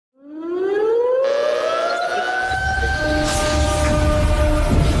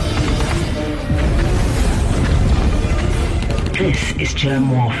This is Germ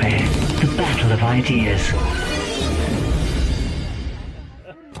Warfare, the battle of ideas.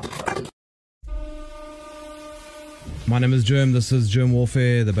 My name is Germ. This is Germ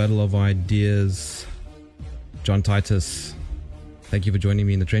Warfare, the battle of ideas. John Titus, thank you for joining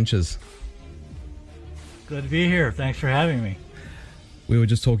me in the trenches. Good to be here. Thanks for having me. We were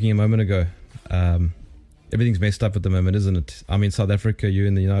just talking a moment ago. Everything's messed up at the moment, isn't it? I'm in South Africa, you're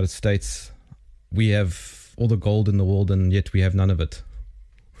in the United States. We have all the gold in the world, and yet we have none of it.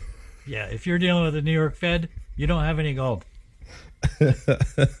 Yeah, if you're dealing with the New York Fed, you don't have any gold.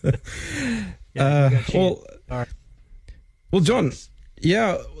 Well, John,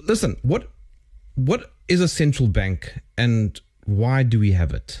 yeah, listen, what is a central bank, and why do we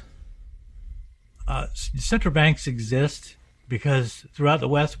have it? Central banks exist because throughout the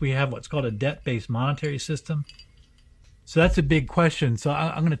West we have what's called a debt-based monetary system. So that's a big question. So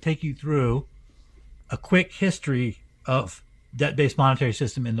I'm going to take you through a quick history of debt-based monetary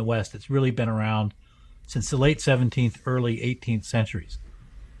system in the West. It's really been around since the late 17th, early 18th centuries.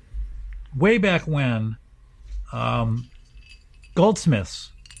 Way back when,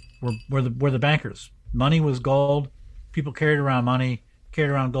 goldsmiths were the bankers. Money was gold. People carried around money,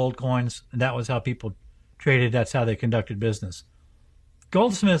 carried around gold coins, and that was how people traded. That's how they conducted business.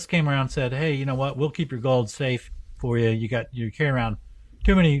 Goldsmiths came around and said, "Hey, you know what? We'll keep your gold safe for you. You carry around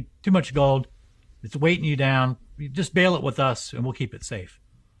too much gold. It's weighting you down. You just bail it with us, and we'll keep it safe."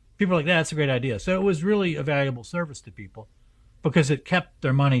 People are like, "That's a great idea." So it was really a valuable service to people because it kept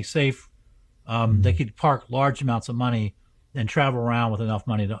their money safe. They could park large amounts of money and travel around with enough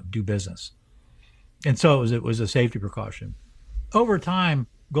money to do business. And so it was a safety precaution. Over time,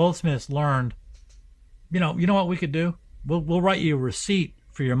 goldsmiths learned, you know what we could do? We'll write you a receipt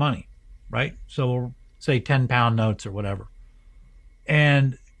for your money, right? So we'll say 10-pound notes or whatever.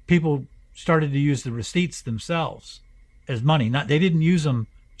 And people started to use the receipts themselves as money. They didn't use them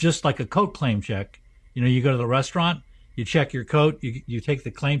just like a coat claim check. You go to the restaurant, you check your coat, you take the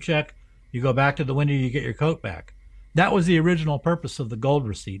claim check, you go back to the window, you get your coat back. That was the original purpose of the gold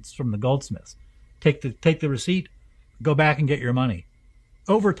receipts from the goldsmiths. Take the receipt, go back and get your money.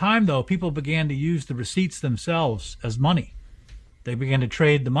 Over time, though, people began to use the receipts themselves as money. They began to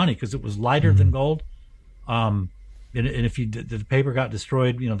trade the money because it was lighter than gold. And if the paper got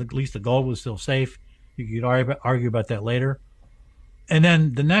destroyed, at least the gold was still safe. You could argue about that later. And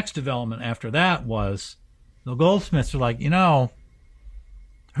then the next development after that was the goldsmiths are like,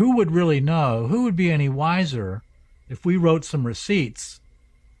 who would really know? Who would be any wiser if we wrote some receipts,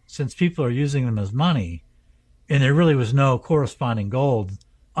 since people are using them as money, and there really was no corresponding gold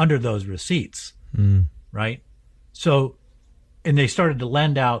under those receipts, right? So, and they started to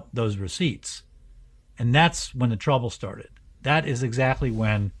lend out those receipts. And that's when the trouble started. That is exactly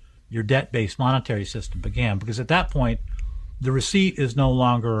when your debt-based monetary system began, because at that point, the receipt is no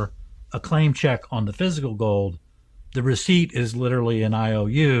longer a claim check on the physical gold. The receipt is literally an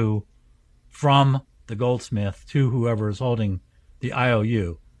IOU from the goldsmith to whoever is holding the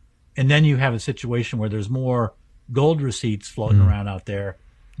IOU. And then you have a situation where there's more gold receipts floating around out there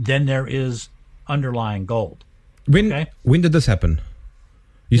than there is underlying gold. When did this happen?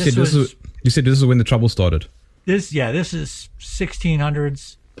 You said this is when the trouble started. This is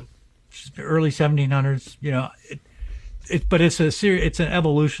 1600s, early 1700s. But it's an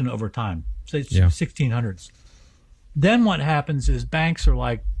evolution over time. So it's 1600s. Then what happens is banks are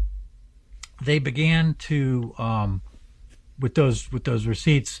like, they began to with those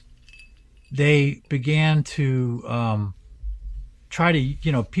receipts, they began to try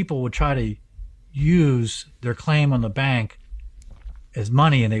to, people would try to use their claim on the bank as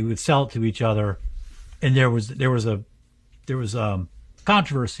money, and they would sell it to each other. And there was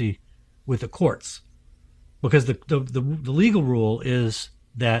controversy with the courts, because the legal rule is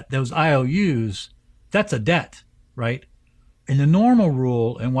that those IOUs, that's a debt, right? And the normal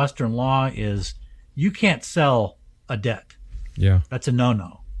rule in Western law is you can't sell a debt. Yeah. That's a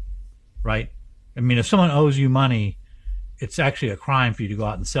no-no, right? I mean, if someone owes you money, it's actually a crime for you to go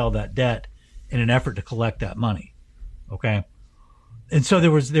out and sell that debt in an effort to collect that money, okay? And so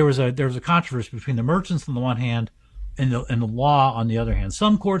there was a controversy between the merchants on the one hand and the law on the other hand.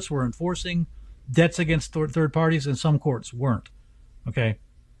 Some courts were enforcing debts against third parties, and some courts weren't, okay?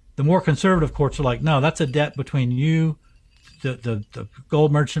 The more conservative courts are like, no, that's a debt between you, the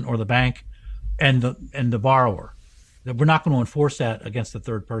gold merchant or the bank, and the borrower. That we're not going to enforce that against the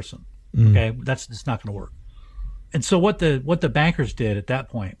third person. Okay, that's just not going to work. And so what the bankers did at that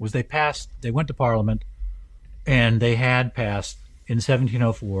point was they went to Parliament, and they had passed in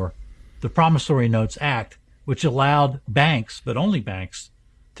 1704 the Promissory Notes Act, which allowed banks, but only banks,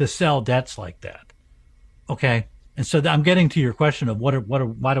 to sell debts like that. Okay, And so I'm getting to your question of why do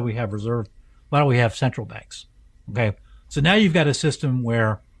we have why do we have central banks? Okay. So now you've got a system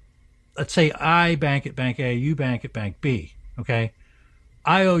where, let's say I bank at bank A, you bank at bank B. Okay.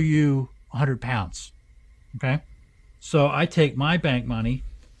 I owe you £100. Okay. So I take my bank money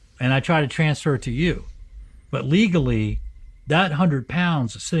and I try to transfer it to you. But legally, that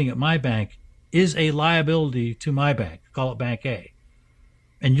 £100 sitting at my bank is a liability to my bank. Call it bank A.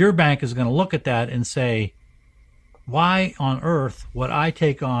 And your bank is going to look at that and say, why on earth would I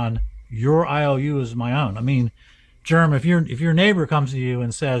take on your IOU as my own? I mean, Germ, if your neighbor comes to you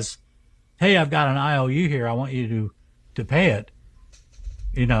and says, hey, I've got an IOU here, I want you to pay it,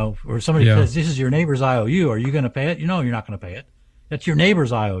 or somebody says, this is your neighbor's IOU, are you going to pay it? You're not going to pay it. That's your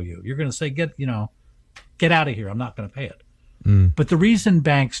neighbor's IOU. You're going to say, get out of here. I'm not going to pay it. But the reason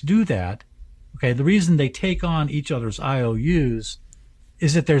banks do that, okay, the reason they take on each other's IOUs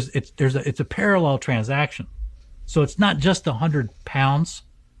is that it's a parallel transaction. So it's not just the £100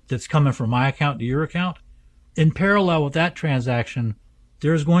 that's coming from my account to your account. In parallel with that transaction,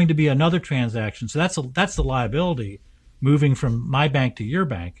 there's going to be another transaction. So that's the liability moving from my bank to your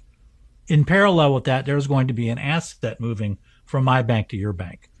bank. In parallel with that, there's going to be an asset moving from my bank to your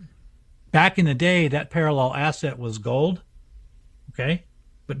bank. Back in the day, that parallel asset was gold. Okay.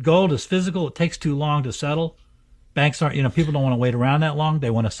 But gold is physical. It takes too long to settle. Banks aren't, people don't want to wait around that long. They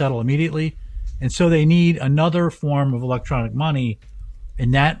want to settle immediately. And so they need another form of electronic money.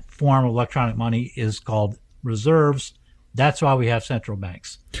 And that form of electronic money is called reserves. That's why we have central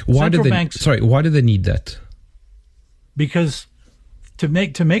banks. Why do they need that? Because to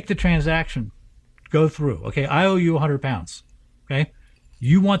make the transaction go through, okay, I owe you £100. Okay.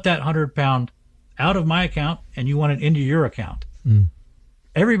 You want that £100 out of my account and you want it into your account.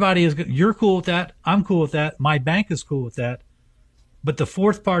 Everybody you're cool with that. I'm cool with that. My bank is cool with that. But the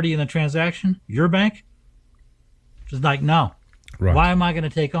fourth party in the transaction, your bank, is like, no. Right. Why am I going to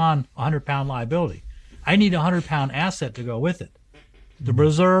take on a £100 liability? I need a £100 asset to go with it. The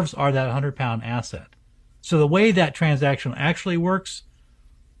reserves are that £100 asset. So the way that transaction actually works,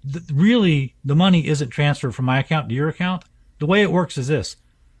 really the money isn't transferred from my account to your account. The way it works is this.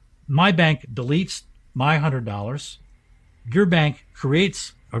 My bank deletes my $100. Your bank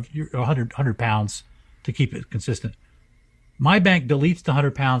creates £100 to keep it consistent. My bank deletes the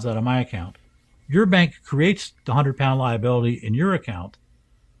 £100 out of my account. Your bank creates the £100 liability in your account.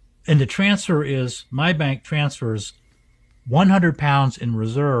 And the transfer is my bank transfers £100 in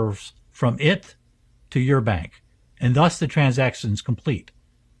reserves from it to your bank. And thus the transaction is complete.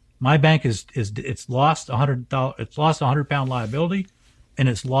 My bank it's lost £100 liability and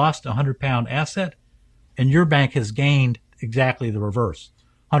it's lost £100 asset. And your bank has gained exactly the reverse.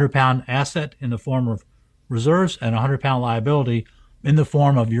 £100 asset in the form of reserves and £100 liability in the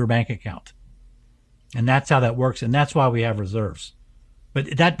form of your bank account. And that's how that works. And that's why we have reserves.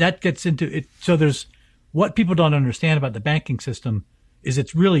 But that gets into it. So there's what people don't understand about the banking system is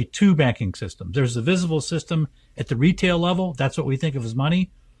it's really two banking systems. There's the visible system at the retail level. That's what we think of as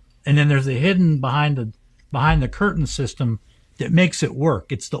money. And then there's the hidden behind the curtain system that makes it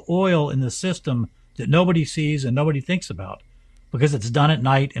work. It's the oil in the system that nobody sees and nobody thinks about because it's done at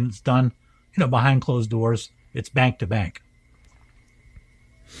night and it's done, behind closed doors. It's bank to bank.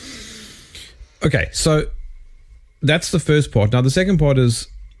 Okay, so that's the first part. Now, the second part is,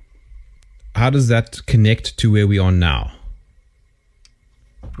 how does that connect to where we are now?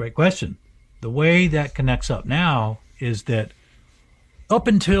 Great question. The way that connects up now is that up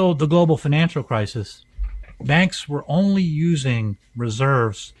until the global financial crisis, banks were only using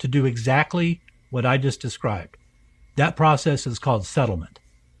reserves to do exactly what I just described. That process is called settlement.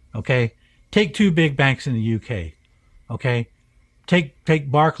 Okay? Take two big banks in the UK. Okay?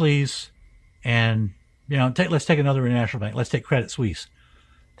 Take Barclays and, let's take another international bank. Let's take Credit Suisse.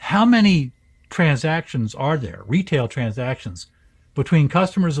 How many transactions are there, retail transactions, between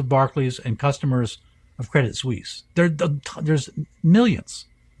customers of Barclays and customers of Credit Suisse? There's millions.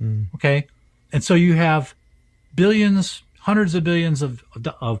 Okay? And so you have billions, hundreds of billions of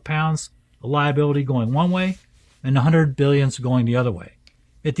pounds of liability going one way and 100 billions going the other way.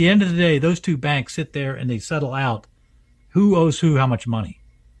 At the end of the day, those two banks sit there and they settle out who owes who how much money.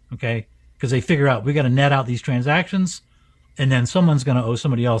 Okay? Because they figure out we got to net out these transactions and then someone's going to owe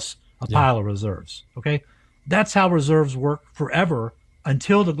somebody else a pile of reserves. Okay? That's how reserves work forever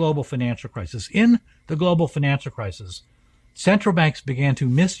until the global financial crisis. In the global financial crisis, central banks began to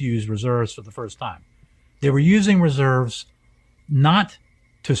misuse reserves for the first time. They were using reserves not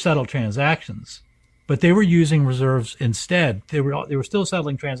to settle transactions, but they were using reserves instead. They were still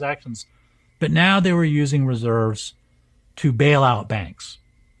settling transactions, but now they were using reserves to bail out banks.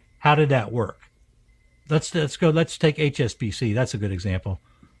 How did that work? Let's go. Let's take HSBC. That's a good example.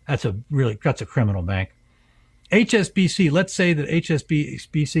 That's a criminal bank. HSBC. Let's say that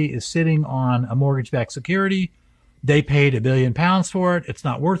HSBC is sitting on a mortgage-backed security. They paid £1 billion for it. It's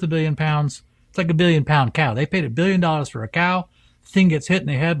not worth £1 billion. It's like £1 billion cow. They paid $1 billion for a cow. The thing gets hit in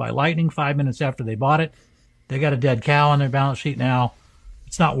the head by lightning 5 minutes after they bought it. They got a dead cow on their balance sheet now.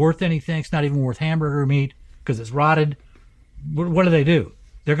 It's not worth anything. It's not even worth hamburger meat because it's rotted. What do?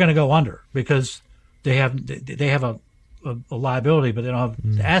 They're going to go under because they have a liability, but they don't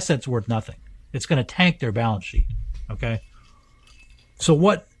have the assets worth nothing. It's going to tank their balance sheet. Okay. So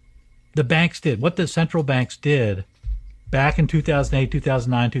what the banks did, what the central banks did back in 2008,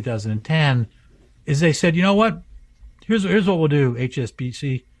 2009, 2010 is they said, you know what? Here's what we'll do,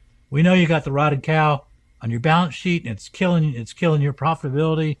 HSBC. We know you got the rotted cow on your balance sheet and it's killing your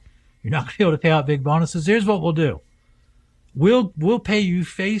profitability. You're not going to be able to pay out big bonuses. Here's what we'll do. We'll pay you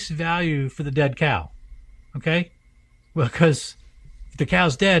face value for the dead cow. Okay? Well, because if the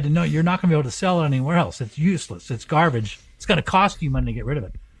cow's dead, no, you're not going to be able to sell it anywhere else. It's useless. It's garbage. It's going to cost you money to get rid of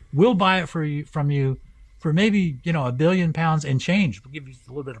it. We'll buy it from you for maybe, £1 billion and change. We'll give you a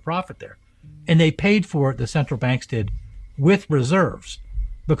little bit of profit there. And they paid for it, the central banks did, with reserves.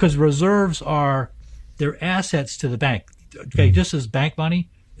 Because reserves are their assets to the bank. Okay, just as bank money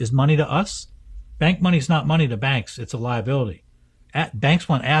is money to us, bank money is not money to banks. It's a liability. Banks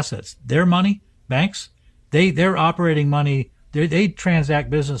want assets. Their money, banks, they're operating money. They transact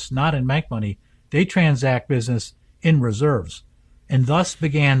business not in bank money. They transact business in reserves. And thus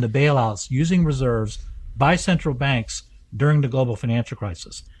began the bailouts using reserves by central banks during the global financial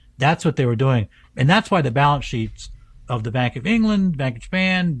crisis. That's what they were doing. And that's why the balance sheets of the Bank of England, Bank of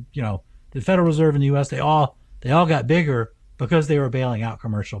Japan, the Federal Reserve in the U.S., they all got bigger because they were bailing out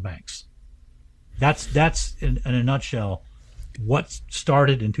commercial banks. That's in a nutshell what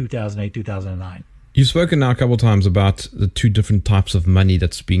started in 2008, 2009. You've spoken now a couple of times about the two different types of money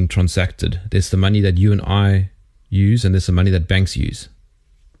that's being transacted. There's the money that you and I use, and there's the money that banks use.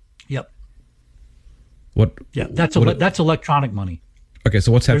 Yep. What? Yeah, that's electronic money. Okay,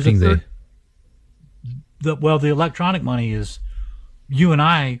 so what's happening there? The electronic money is you and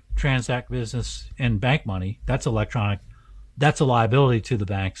I transact business in bank money. That's electronic. That's a liability to the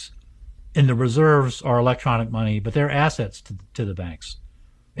banks. And the reserves are electronic money, but they're assets to the banks.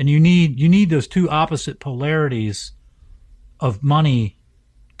 And you need those two opposite polarities of money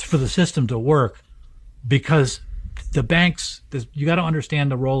for the system to work, because the banks, you got to understand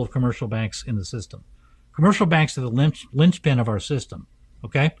the role of commercial banks in the system. Commercial banks are the linchpin of our system.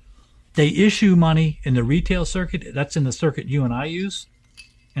 Okay, they issue money in the retail circuit. That's in the circuit you and I use,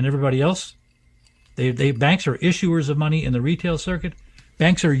 and everybody else. Banks are issuers of money in the retail circuit.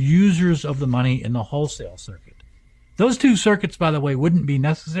 Banks are users of the money in the wholesale circuit. Those two circuits, by the way, wouldn't be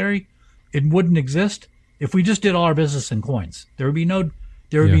necessary. It wouldn't exist if we just did all our business in coins. There would be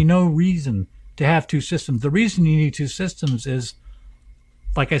no reason to have two systems. The reason you need two systems is,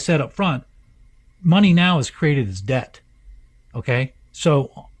 like I said up front, money now is created as debt. Okay,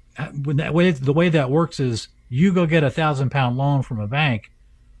 so the way that works is you go get £1,000 loan from a bank.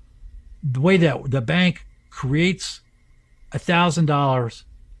 The way that the bank creates $1,000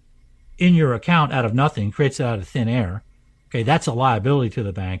 in your account out of nothing, creates it out of thin air. Okay, that's a liability to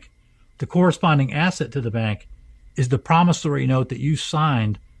the bank. The corresponding asset to the bank is the promissory note that you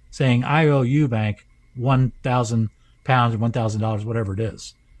signed saying, I owe you, bank, £1,000 or $1,000, whatever it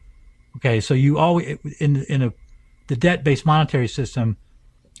is. Okay, so you always, in the debt-based monetary system,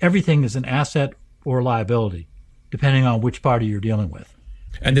 everything is an asset or liability, depending on which party you're dealing with.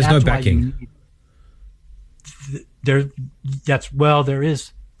 And there's no backing. There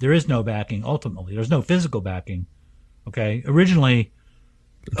is no backing. Ultimately, there's no physical backing. Okay, originally,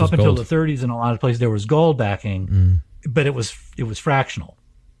 up until the 30s, in a lot of places there was gold backing, but it was fractional.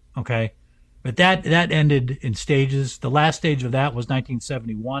 Okay, but that ended in stages. The last stage of that was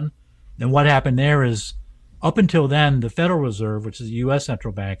 1971. And what happened there is, up until then, the Federal Reserve, which is the U.S.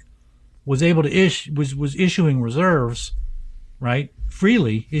 central bank, was able to was issuing reserves, right,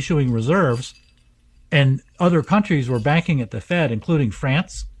 freely issuing reserves, and other countries were banking at the Fed, including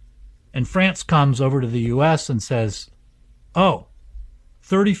France. And France comes over to the U.S. and says, "Oh,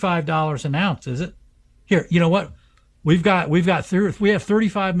 $35 an ounce, is it? Here, you know what? We have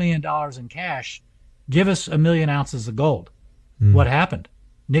 $35 million in cash. Give us 1 million ounces of gold." What happened?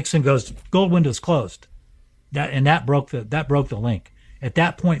 Nixon goes, gold window's closed. That broke the link. At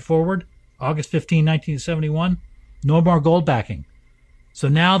that point forward, August 15, 1971, no more gold backing. So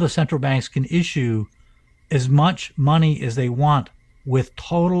now the central banks can issue as much money as they want with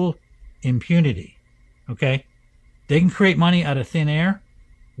total impunity. Okay? They can create money out of thin air,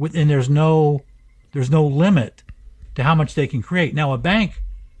 and there's no There's no limit to how much they can create. Now, a bank,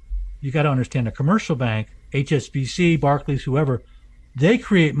 you got to understand, a commercial bank, HSBC, Barclays, whoever, they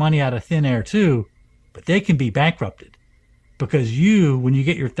create money out of thin air too, but they can be bankrupted because when you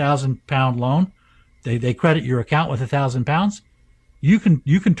get your £1,000 loan, they credit your account with £1,000. You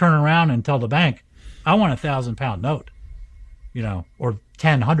can turn around and tell the bank, I want £1,000 note, or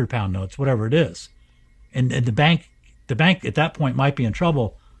 10 £100 notes, whatever it is. And the bank at that point might be in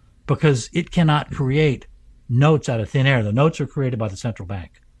trouble because it cannot create notes out of thin air. The notes are created by the central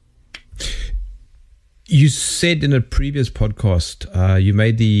bank. You said in a previous podcast, you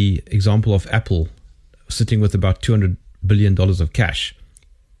made the example of Apple sitting with about $200 billion of cash.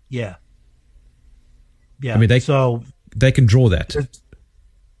 Yeah. I mean, they can draw that.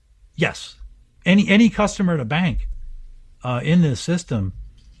 Yes. Any customer at a bank in this system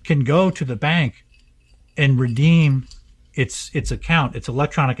can go to the bank and redeem its account, its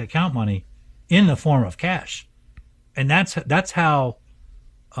electronic account money in the form of cash. And that's how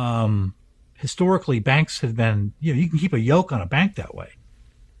historically banks have been, you can keep a yoke on a bank that way.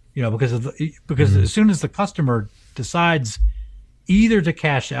 Because as soon as the customer decides either to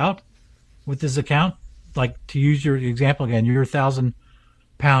cash out with this account, like to use your example again, your £1,000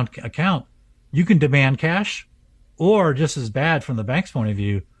 account, you can demand cash, or just as bad from the bank's point of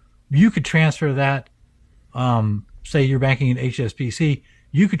view, you could transfer that. Say you're banking at HSBC,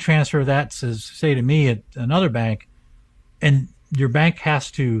 you could transfer that, say to me at another bank, and your bank has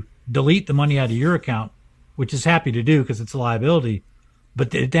to delete the money out of your account, which is happy to do because it's a liability,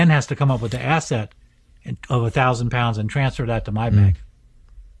 but it then has to come up with the asset of £1,000 and transfer that to my bank.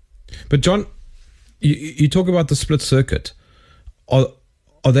 But John, you talk about the split circuit. Are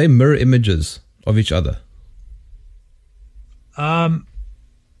they mirror images of each other?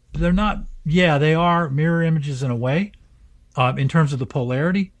 They're not. Yeah, they are mirror images in a way, in terms of the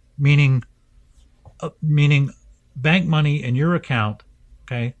polarity, meaning bank money in your account,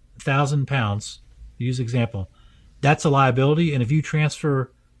 okay, £1,000, use example, that's a liability. And if you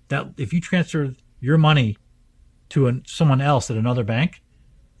transfer your money to someone else at another bank,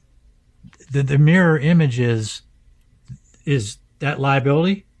 the mirror image is that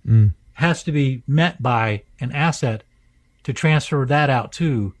liability has to be met by an asset to transfer that out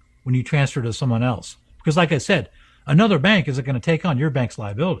to when you transfer to someone else. Because like I said, another bank isn't going to take on your bank's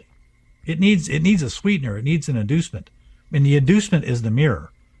liability. It needs a sweetener. It needs an inducement. And the inducement is the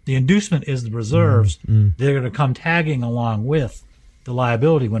mirror. The inducement is the reserves. They're going to come tagging along with the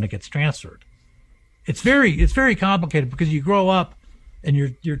liability when it gets transferred. It's very complicated because you grow up and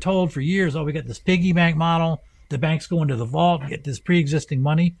you're told for years, we got this piggy bank model. The banks go into the vault and get this pre-existing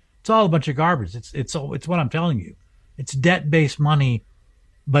money. It's all a bunch of garbage. It's what I'm telling you. It's debt-based money,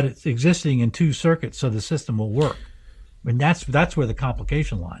 but it's existing in two circuits so the system will work. And that's where the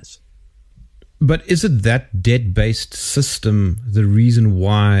complication lies. But is it that debt-based system the reason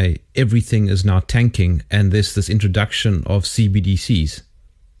why everything is now tanking and there's this introduction of CBDCs?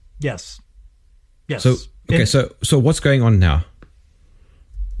 Yes. So what's going on now?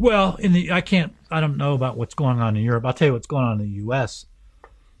 Well, I don't know about what's going on in Europe. I'll tell you what's going on in the U.S.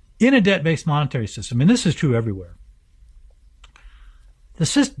 In a debt-based monetary system, and this is true everywhere,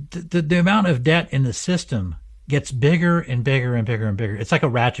 the amount of debt in the system gets bigger and bigger and bigger and bigger. It's like a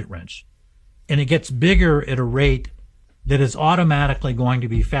ratchet wrench. And it gets bigger at a rate that is automatically going to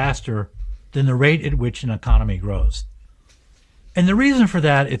be faster than the rate at which an economy grows. And the reason for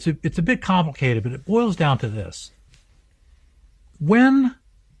that, it's a bit complicated, but it boils down to this.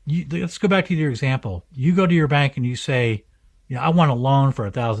 Let's go back to your example. You go to your bank and you say, I want a loan for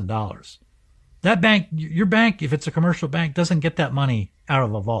 $1,000. That bank, your bank, if it's a commercial bank, doesn't get that money out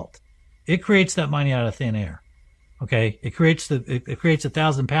of a vault. It creates that money out of thin air. Okay, it creates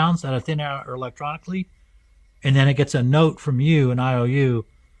 £1,000 out of thin air or electronically, and then it gets a note from you, an IOU,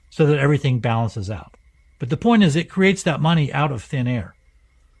 so that everything balances out. But the point is, it creates that money out of thin air.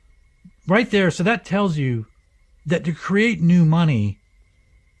 Right there, so that tells you that to create new money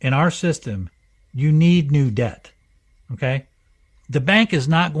in our system, you need new debt. Okay, the bank is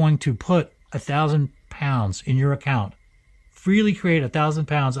not going to put £1,000 in your account, freely create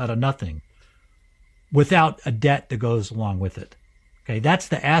 £1,000 out of nothing, without a debt that goes along with it. Okay, that's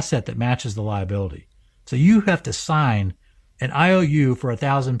the asset that matches the liability. So you have to sign an IOU for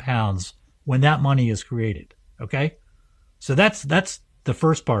 £1,000 when that money is created. Okay, so that's the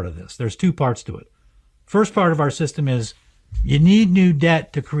first part of this. There's two parts to it. First part of our system is you need new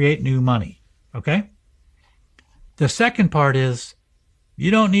debt to create new money. Okay. The second part is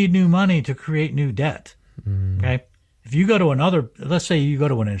you don't need new money to create new debt. Okay. If you go to let's say you go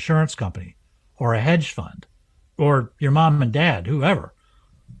to an insurance company or a hedge fund or your mom and dad, whoever,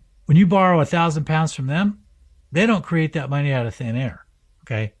 When you borrow £1,000 from them, they don't create that money out of thin air.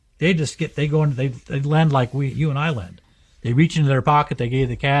 Okay. They just they lend like you and I lend. They reach into their pocket, they give you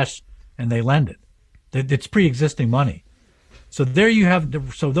the cash, and they lend it. It's pre-existing money. So there you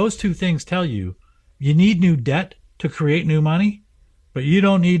have, so those two things tell you need new debt to create new money, but you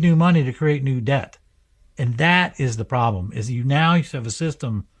don't need new money to create new debt. And that is the problem, is you have a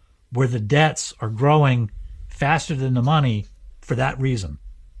system where the debts are growing faster than the money for that reason,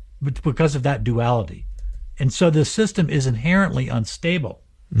 because of that duality. And so the system is inherently unstable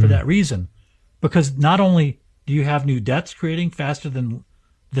for that reason, because not only do you have new debts creating faster than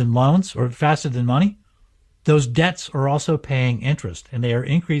loans or faster than money, those debts are also paying interest, and they are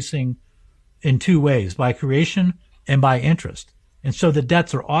increasing in two ways, by creation and by interest. And so the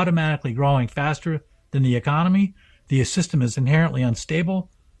debts are automatically growing faster than the economy. The system is inherently unstable.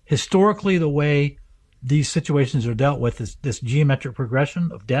 Historically, the way these situations are dealt with, is this geometric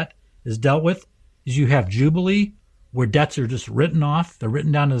progression of debt is dealt with, is you have Jubilee, where debts are just written off. They're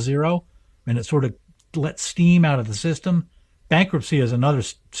written down to zero, and it sort of lets steam out of the system. Bankruptcy is another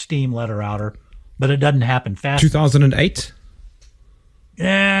steam letter outer, but it doesn't happen fast. 2008?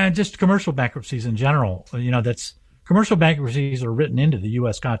 Yeah, just commercial bankruptcies in general. That's commercial bankruptcies are written into the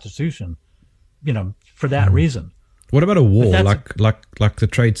U.S. Constitution, for that reason. What about a war, like the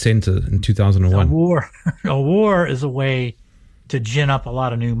Trade Center in 2001? A war is a way to gin up a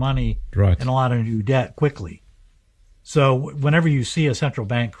lot of new money and a lot of new debt quickly. So whenever you see a central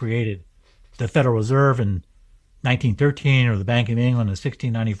bank created, the Federal Reserve in 1913 or the Bank of England in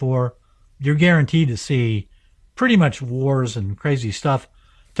 1694, you're guaranteed to see pretty much wars and crazy stuff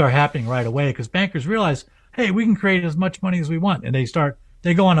start happening right away, because bankers realize, hey, we can create as much money as we want, and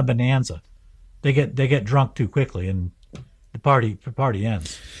they go on a bonanza. They get drunk too quickly, and the party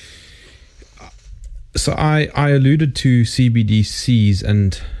ends. So I alluded to CBDCs,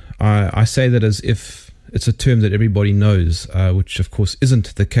 and I say that as if it's a term that everybody knows, which of course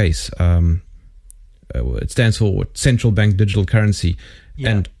isn't the case. It stands for Central Bank Digital Currency.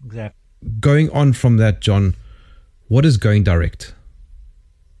 Yeah, and exactly. Going on from that, John, what is going direct?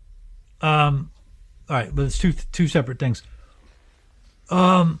 All right, but it's two separate things.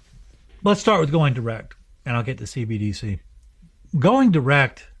 Let's start with going direct, and I'll get to CBDC. Going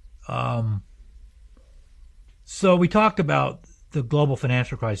direct. So we talked about the global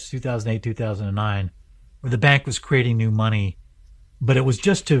financial crisis, 2008, 2009, where the bank was creating new money, but it was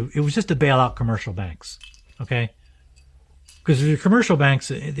just to bail out commercial banks. Okay. Because the commercial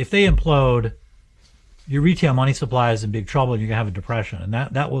banks, if they implode, your retail money supply is in big trouble, and you're gonna have a depression. And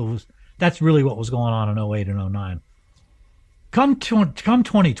that's really what was going on in 08 and 09. Come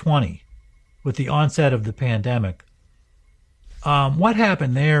 2020, with the onset of the pandemic, what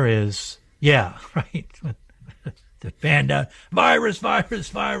happened there is, right, the virus.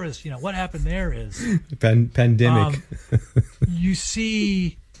 What happened there is pandemic. You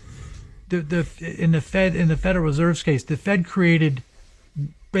see, in the Federal Reserve's case, the Fed created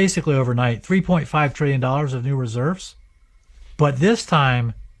basically overnight $3.5 trillion of new reserves, but this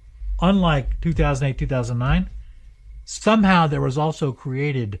time, unlike 2008, 2009, somehow there was also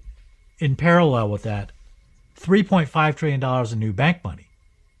created, in parallel with that, $3.5 trillion in new bank money.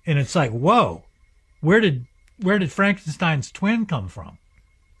 And it's like, whoa, where did Frankenstein's twin come from?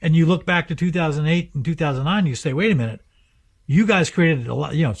 And you look back to 2008 and 2009, you say, wait a minute, you guys created a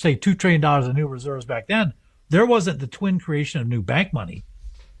lot, say $2 trillion in new reserves back then. There wasn't the twin creation of new bank money.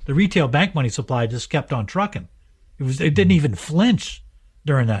 The retail bank money supply just kept on trucking. It didn't even flinch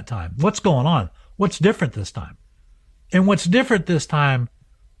during that time. What's going on? What's different this time? And what's different this time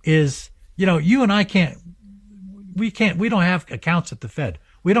is, you and I we don't have accounts at the Fed.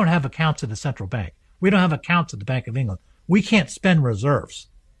 We don't have accounts at the central bank. We don't have accounts at the Bank of England. We can't spend reserves.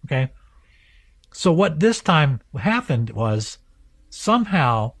 Okay. So what this time happened was,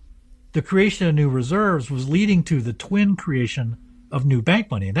 somehow the creation of new reserves was leading to the twin creation of new bank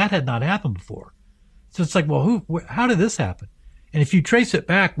money. And that had not happened before. So it's like, well, how did this happen? And if you trace it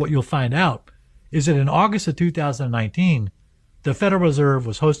back, what you'll find out is that in August of 2019, the Federal Reserve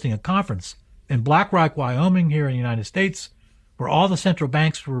was hosting a conference in Black Rock, Wyoming, here in the United States, where all the central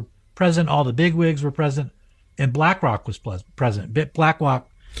banks were present, all the bigwigs were present, and BlackRock was present. BlackRock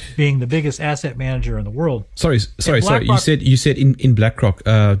being the biggest asset manager in the world. Sorry. You said in BlackRock.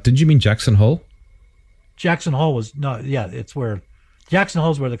 Didn't you mean Jackson Hole? Jackson Hole was it's where Jackson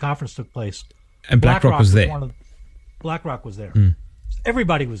Hole is where the conference took place. And BlackRock was there. BlackRock was there.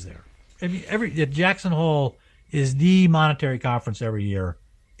 Everybody was there. I mean, Jackson Hole is the monetary conference every year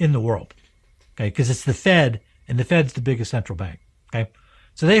in the world. Okay, because it's the Fed, and the Fed's the biggest central bank. Okay,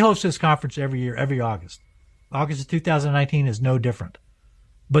 so they host this conference every year, every August. August of 2019 is no different.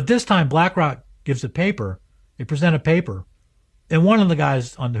 But this time, BlackRock gives a paper. They present a paper. And one of the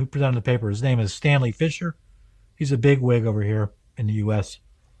guys who presented the paper, his name is Stanley Fischer. He's a big wig over here in the U.S.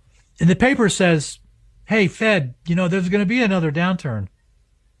 And the paper says, hey, Fed, there's going to be another downturn.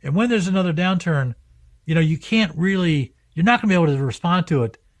 And when there's another downturn, you're not going to be able to respond to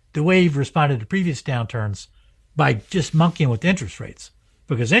it the way you've responded to previous downturns by just monkeying with interest rates,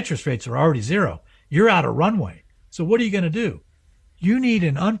 because interest rates are already zero. You're out of runway. So what are you going to do? You need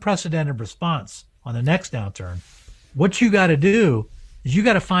an unprecedented response on the next downturn. What you got to do is you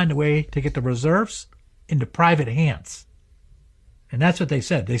got to find a way to get the reserves into private hands. And that's what they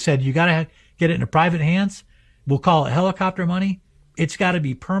said. They said, you got to get it into private hands. We'll call it helicopter money. It's got to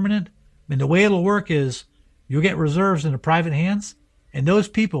be permanent. And the way it'll work is you'll get reserves into private hands, and those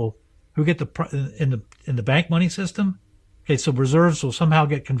people who get in the bank money system, okay, so reserves will somehow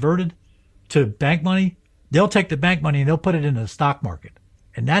get converted to bank money. They'll take the bank money and they'll put it in the stock market.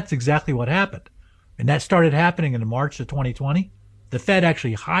 And that's exactly what happened. And that started happening in March of 2020. The Fed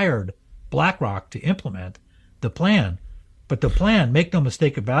actually hired BlackRock to implement the plan. But the plan, make no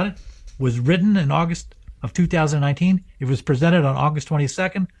mistake about it, was written in August of 2019. It was presented on August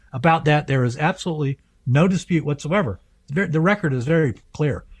 22nd. About that, there is absolutely no dispute whatsoever. The record is very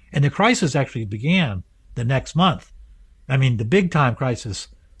clear. And the crisis actually began the next month. I mean, the big time crisis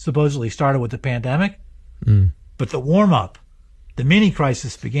supposedly started with the pandemic, but the warm up, the mini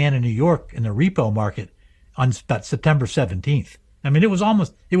crisis began in New York in the repo market on about September 17th. I mean, it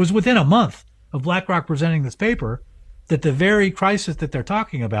was within a month of BlackRock presenting this paper that the very crisis that they're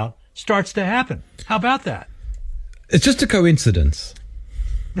talking about starts to happen. How about that? It's just a coincidence.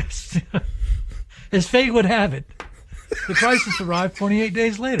 As fate would have it, the crisis arrived 28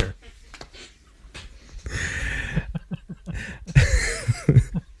 days later.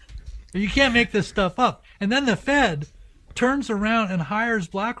 You can't make this stuff up. And then the Fed turns around and hires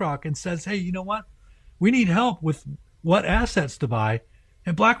BlackRock and says, hey, you know what? We need help with what assets to buy.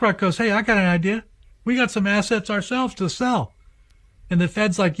 And BlackRock goes, hey, I got an idea. We got some assets ourselves to sell. And the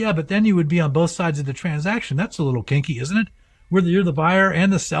Fed's like, yeah, but then you would be on both sides of the transaction. That's a little kinky, isn't it? Where you're the buyer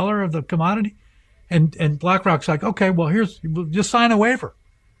and the seller of the commodity. And BlackRock's like, okay, well, we'll just sign a waiver.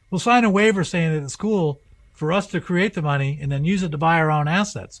 We'll sign a waiver saying that it's cool for us to create the money and then use it to buy our own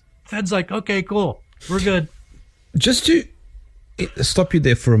assets. Fed's like, okay, cool. We're good. Just to stop you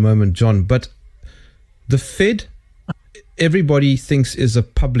there for a moment, John, but the Fed, everybody thinks is a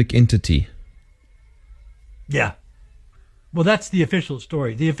public entity. Yeah. Well, that's the official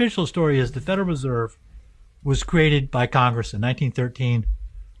story. The official story is the Federal Reserve was created by Congress in 1913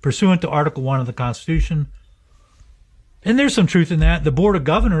 pursuant to Article 1 of the Constitution. And there's some truth in that. The Board of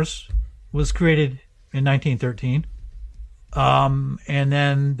Governors was created in 1913. And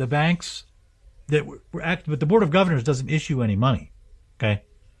then the banks that were active, but the Board of Governors doesn't issue any money. Okay.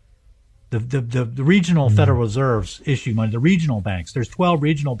 The regional Federal Reserves issue money, the regional banks. There's 12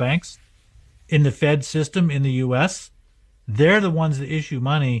 regional banks in the Fed system in the U.S. They're the ones that issue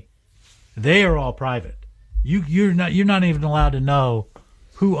money. They are all private. You're not even allowed to know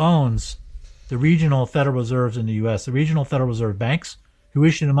who owns the regional Federal Reserves in the U.S. The regional Federal Reserve banks who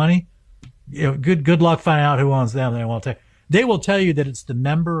issue the money. Good luck finding out who owns them. They will tell you that it's the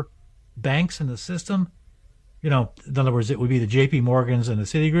member banks in the system. In other words, it would be the J.P. Morgans and the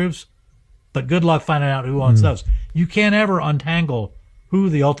Citigroups. But good luck finding out who owns those. You can't ever untangle who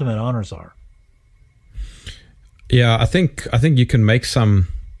the ultimate owners are. Yeah, I think you can make some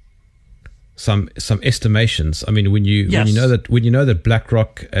estimations. I mean, when you know that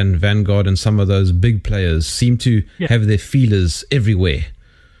BlackRock and Vanguard and some of those big players seem to have their feelers everywhere.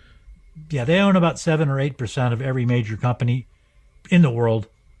 Yeah, they own about 7 or 8% of every major company in the world.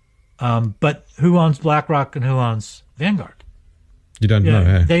 But who owns BlackRock and who owns Vanguard? You don't know.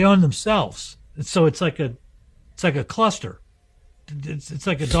 Hey? They own themselves. So it's like a cluster. It's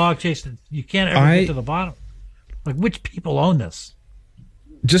like a dog chasing. You can't ever get to the bottom. Like, which people own this?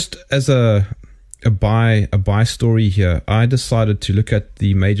 Just as a buy story here, I decided to look at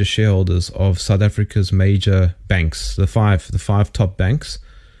the major shareholders of South Africa's major banks, the five top banks.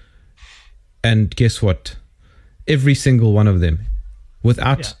 And guess what? Every single one of them,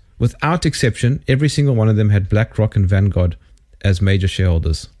 without exception, every single one of them had BlackRock and Vanguard as major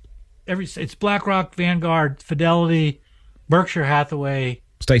shareholders. It's BlackRock, Vanguard, Fidelity, Berkshire Hathaway,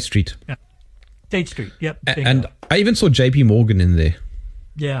 State Street. Yeah. State Street. Yep. And I even saw JP Morgan in there.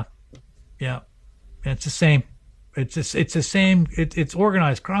 Yeah. And it's the same. It's the same. It's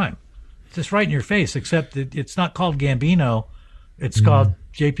organized crime. It's just right in your face, except it's not called Gambino. It's called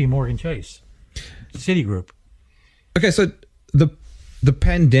JP Morgan Chase, Citigroup. Okay, so the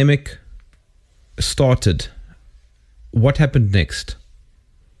pandemic started. What happened next?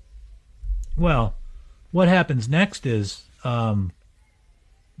 Well, what happens next is the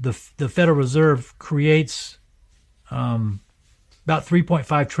Federal Reserve creates about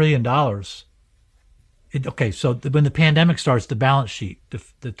 $3.5 trillion. So when the pandemic starts, the balance sheet,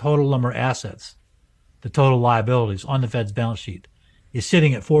 the total number of assets, the total liabilities on the Fed's balance sheet is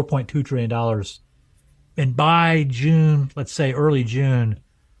sitting at $4.2 trillion. And by June, let's say early June,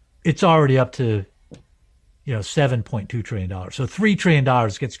 it's already up to, $7.2 trillion. So $3 trillion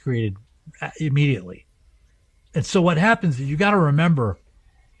gets created immediately. And so what happens is you got to remember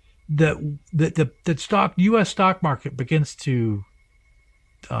that the U.S. stock market begins to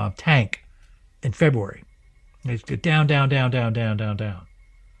tank in February. It's down, down, down, down, down, down, down.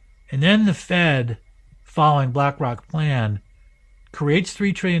 And then the Fed, following BlackRock's plan, creates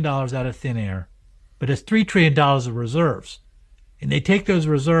 $3 trillion out of thin air, but it's $3 trillion of reserves. And they take those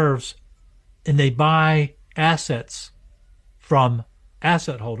reserves and they buy assets from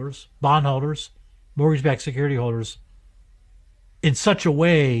asset holders, bond holders, mortgage-backed security holders in such a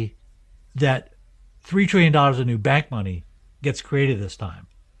way that $3 trillion of new bank money gets created this time.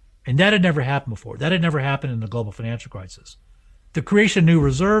 And that had never happened before. That had never happened in the global financial crisis. The creation of new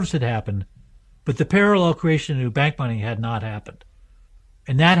reserves had happened, but the parallel creation of new bank money had not happened.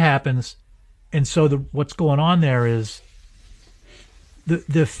 And that happens. And so what's going on there is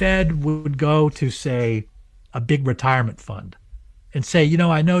the Fed would go to, say, a big retirement fund and say,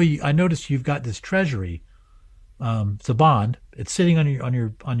 I noticed you've got this treasury. It's a bond. It's sitting on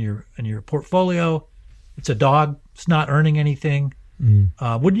your portfolio. It's a dog. It's not earning anything.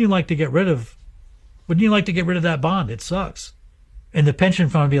 Wouldn't you like to get rid of that bond? It sucks. And the pension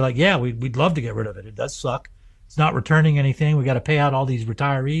fund would be like, yeah, we'd love to get rid of it. It does suck. It's not returning anything. We got to pay out all these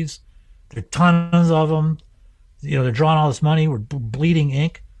retirees. There are tons of them. They're drawing all this money. We're bleeding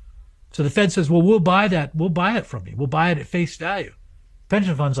ink. So the Fed says, well, we'll buy that. We'll buy it from you. We'll buy it at face value.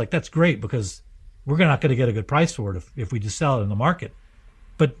 Pension fund's like, that's great because we're not going to get a good price for it if we just sell it in the market.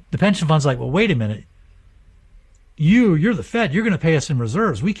 But the pension fund's like, well, wait a minute. You're the Fed. You're going to pay us in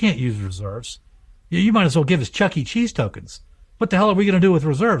reserves. We can't use reserves. You might as well give us Chuck E. Cheese tokens. What the hell are we going to do with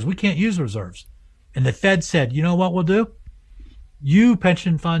reserves? We can't use reserves. And the Fed said, you know what we'll do? You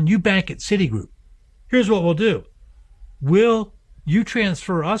pension fund, you bank at Citigroup. Here's what we'll do. You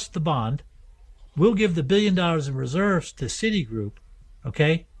transfer us the bond. We'll give the $1 billion in reserves to Citigroup.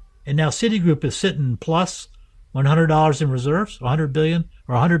 Okay. And now Citigroup is sitting plus $100 in reserves, $100 billion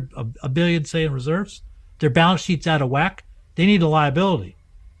or $1 billion, say, in reserves. Their balance sheet's out of whack. They need a liability.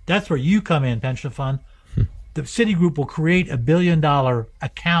 That's where you come in, pension fund. The Citigroup will create $1 billion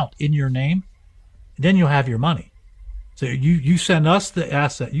account in your name. Then you'll have your money. So you send us the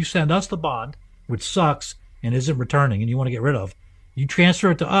asset, you send us the bond, which sucks and isn't returning and you want to get rid of. You transfer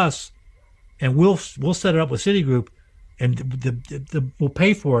it to us and we'll set it up with Citigroup and we'll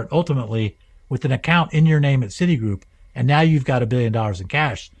pay for it ultimately with an account in your name at Citigroup. And now you've got $1 billion in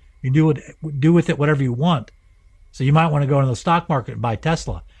cash. You do with it whatever you want. So you might want to go into the stock market and buy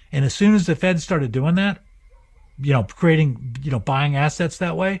Tesla. And as soon as the Fed started doing that, creating, buying assets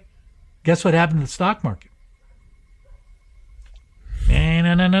that way, guess what happened to the stock market?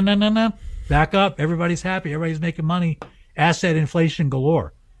 No. Back up. Everybody's happy. Everybody's making money. Asset inflation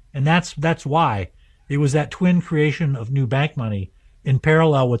galore. And that's why it was that twin creation of new bank money in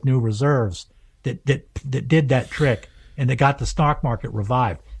parallel with new reserves that did that trick and that got the stock market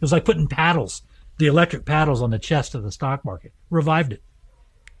revived. It was like putting paddles, the electric paddles on the chest of the stock market. Revived it.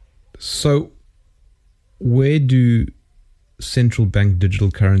 So where do central bank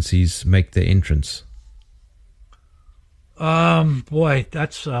digital currencies make their entrance? Boy,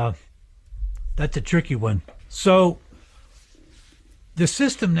 that's a tricky one. So the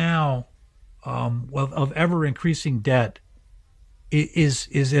system now of ever increasing debt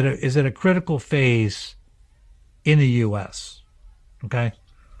is at a critical phase in the U.S. Okay,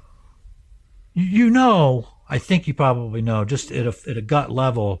 I think you probably know, just at a gut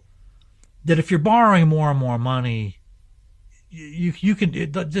level, that if you're borrowing more and more money, you can,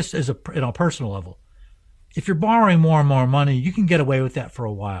 just as a personal level, if you're borrowing more and more money, you can get away with that for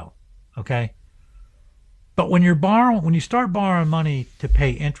a while, okay? But when you start borrowing money to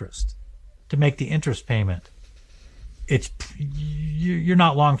pay interest, to make the interest payment, you're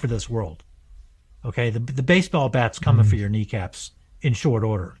not long for this world, okay? The baseball bat's coming for your kneecaps in short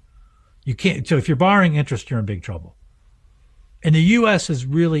order. You can't. So if you're borrowing interest, you're in big trouble. And the U.S. is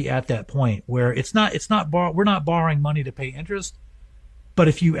really at that point where we're not borrowing money to pay interest, but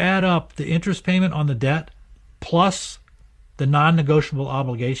if you add up the interest payment on the debt plus the non-negotiable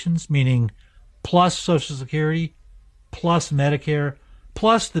obligations, meaning plus Social Security, plus Medicare,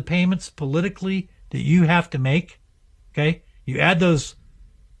 plus the payments politically that you have to make, okay? You add those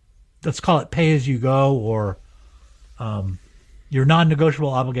let's call it pay as you go, or your non-negotiable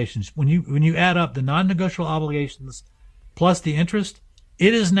obligations. When you add up the non-negotiable obligations plus the interest,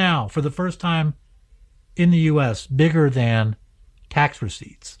 it is now, for the first time in the U.S., bigger than tax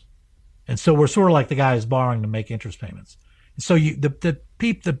receipts. And so we're sort of like the guy who's borrowing to make interest payments. And so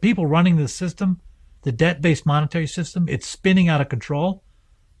the people running the system, the debt-based monetary system, it's spinning out of control.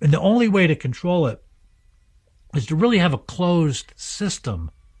 And the only way to control it is to really have a closed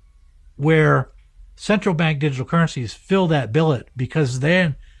system where central bank digital currencies fill that billet, because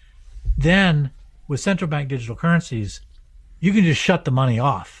then with central bank digital currencies, you can just shut the money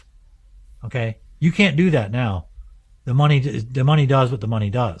off. Okay? You can't do that now. The money does what the money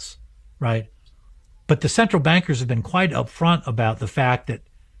does, right? But the central bankers have been quite upfront about the fact that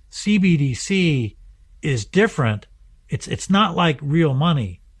CBDC is different. It's not like real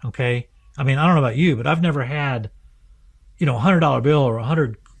money, okay? I mean, I don't know about you, but I've never had, a $100 bill or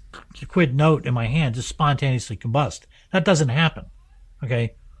 $100 quid note in my hand just spontaneously combust. That doesn't happen,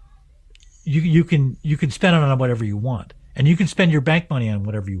 okay? You can spend it on whatever you want, and you can spend your bank money on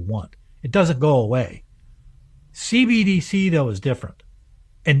whatever you want. It doesn't go away. CBDC, though, is different.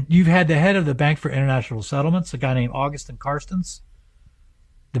 And you've had the head of the Bank for International Settlements, a guy named Augustin Carstens.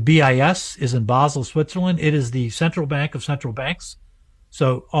 The BIS is in Basel, Switzerland. It is the central bank of central banks.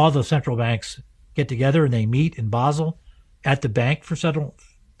 So all the central banks get together and they meet in Basel at the Bank for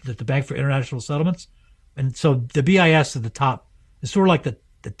International Settlements. And so the BIS at the top is sort of like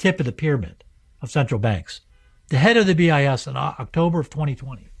the tip of the pyramid of central banks. The head of the BIS in October of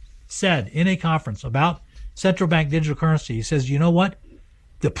 2020 said in a conference about central bank digital currency, he says, you know what?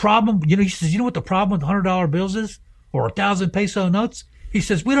 The problem, he says, you know what the problem with $100 bills is? Or 1,000 peso notes? He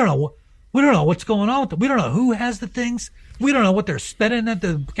says, we don't know what's going on with them. We don't know who has the things. We don't know what they're spending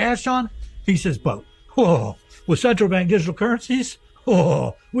the cash on. He says, but with central bank digital currencies,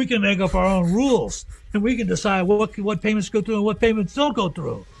 we can make up our own rules, and we can decide what payments go through and what payments don't go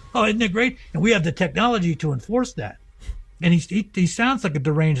through. Oh, isn't it great? And we have the technology to enforce that. And he sounds like a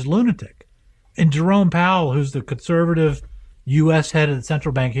deranged lunatic. And Jerome Powell, who's the conservative U.S. head of the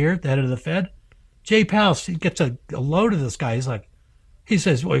central bank here, the head of the Fed, Jay Powell, he gets a load of this guy. He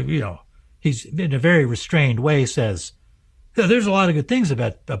says, well, he's in a very restrained way says, there's a lot of good things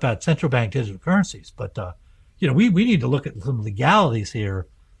about central bank digital currencies, but we need to look at some legalities here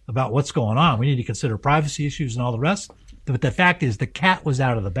about what's going on. We need to consider privacy issues and all the rest. But the fact is, the cat was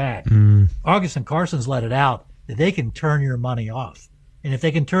out of the bag. Augustin Carstens let it out that they can turn your money off, and if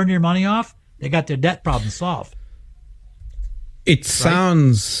they can turn your money off, they got their debt problem solved. It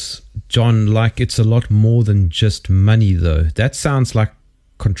sounds, John, like it's a lot more than just money, though. That sounds like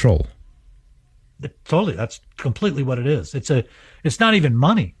control. Totally, that's completely what it is. It's not even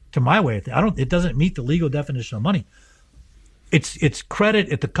money to my way. It doesn't meet the legal definition of money. It's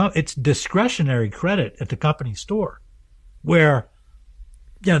credit it's discretionary credit at the company store, where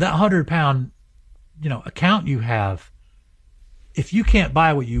that £100 account you have, if you can't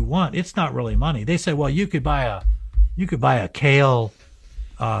buy what you want, it's not really money. They say, well, you could buy a kale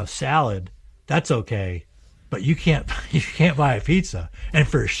salad, that's okay, but you can't buy a pizza, and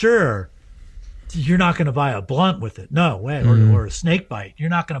for sure you're not going to buy a blunt with it. No way. Or a snake bite. You're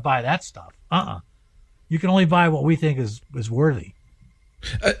not going to buy that stuff. You can only buy what we think is worthy.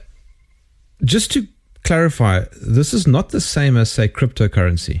 Just to clarify, this is not the same as, say,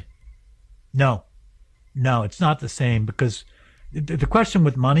 cryptocurrency. No, it's not the same, because the question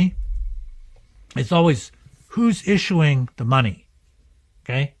with money is always who's issuing the money.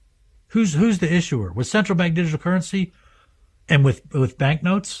 Okay? Who's the issuer? With central bank digital currency and with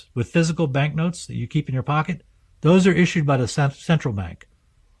banknotes, with physical banknotes that you keep in your pocket, those are issued by the central bank.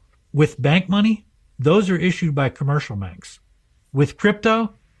 With bank money, those are issued by commercial banks. With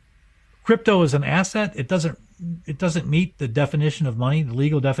crypto is an asset. It doesn't meet the definition of money, the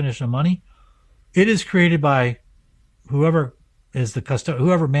legal definition of money. It is created by whoever is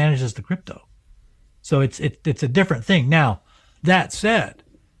whoever manages the crypto. So it's a different thing. Now, that said,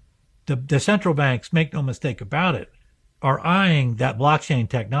 the central banks, make no mistake about it, are eyeing that blockchain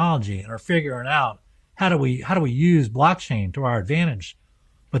technology and are figuring out how do we use blockchain to our advantage.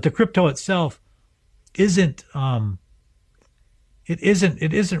 But the crypto itself isn't really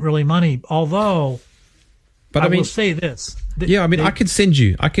money. Although, but I will say this. I can send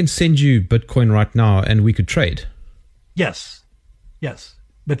you Bitcoin right now, and we could trade. Yes,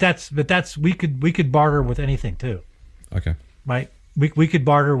 but that's we could barter with anything too. Okay, right? We could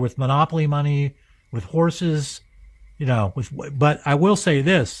barter with monopoly money, with horses. But I will say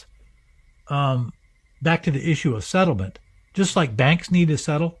this, back to the issue of settlement, just like banks need to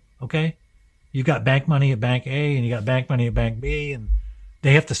settle, okay? You got bank money at bank A and you got bank money at bank B, and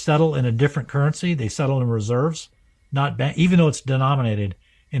They have to settle in a different currency. They settle in reserves, not even though it's denominated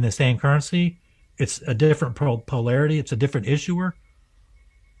in the same currency. It's a different polarity. It's a different issuer.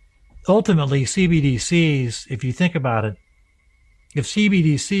 Ultimately, CBDCs, if you think about it, if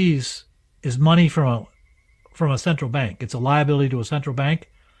CBDCs is money from a central bank, it's a liability to a central bank,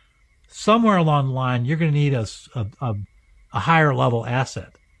 somewhere along the line, you're going to need a higher level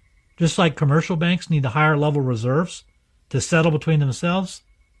asset. Just like commercial banks need a higher level reserves to settle between themselves,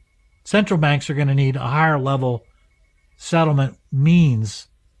 central banks are going to need a higher level settlement means,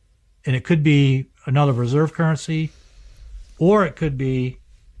 and it could be another reserve currency, or it could be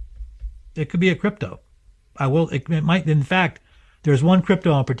a crypto. It might, in fact, there's one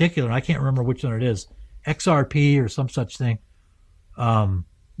crypto in particular, I can't remember which one it is, XRP or some such thing,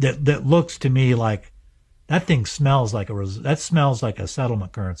 that looks to me like that thing smells like a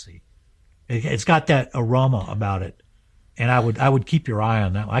settlement currency. It's got that aroma about it, and I would keep your eye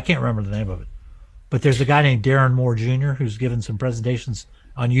on that. I can't remember the name of it, but there's a guy named Darren Moore Jr. who's given some presentations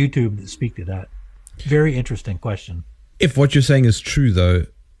on YouTube that speak to that. Very interesting question. If what you're saying is true, though,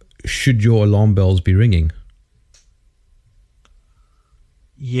 should your alarm bells be ringing?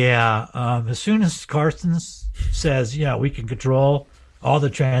 Yeah. As soon as Carsten says, we can control all the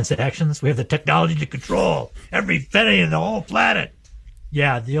transactions, we have the technology to control every penny in the whole planet.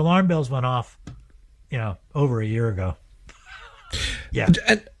 Yeah, the alarm bells went off, over a year ago. Yeah.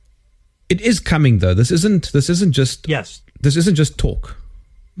 And it is coming, though. This isn't just talk.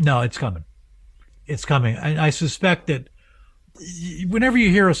 No, it's coming. It's coming. I suspect that whenever you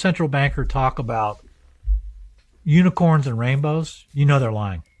hear a central banker talk about unicorns and rainbows, they're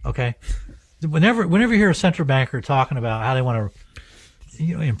lying. Okay. Whenever you hear a central banker talking about how they want to,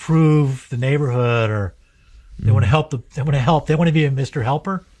 improve the neighborhood, or they want to help, they want to be a Mr.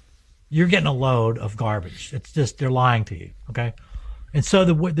 Helper, you're getting a load of garbage. It's just, they're lying to you. Okay. And so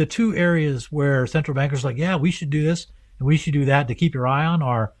the two areas where central bankers are like, yeah, we should do this and we should do that to keep your eye on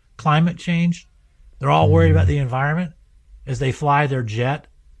are climate change. They're all worried about the environment as they fly their jet,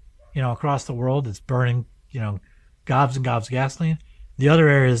 across the world. It's burning, gobs and gobs of gasoline. The other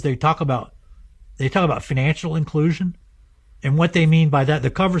areas they talk about financial inclusion, and what they mean by that.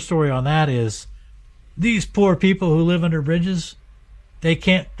 The cover story on that is these poor people who live under bridges, they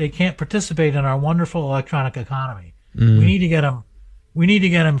can't participate in our wonderful electronic economy. We need to get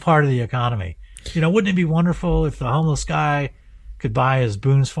them part of the economy. Wouldn't it be wonderful if the homeless guy could buy his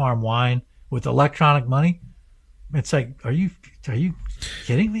Boone's Farm wine with electronic money? It's like, are you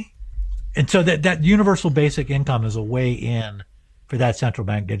kidding me? And so that universal basic income is a way in for that central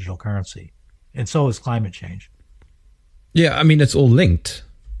bank digital currency. And so is climate change. Yeah, I mean, it's all linked.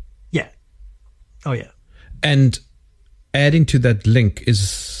 Yeah. Oh, yeah. And adding to that link,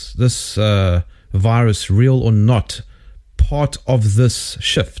 is this virus real or not part of this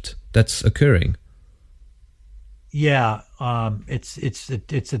shift that's occurring? Yeah, it's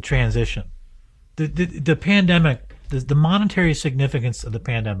a transition. The pandemic, the monetary significance of the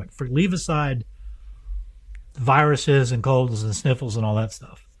pandemic, leave aside viruses and colds and sniffles and all that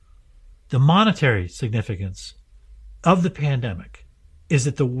stuff. The monetary significance of the pandemic is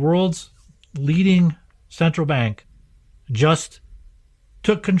that the world's leading central bank just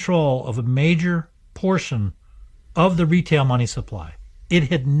took control of a major portion of the retail money supply. It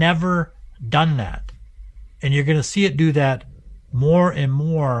had never done that. And you're going to see it do that more and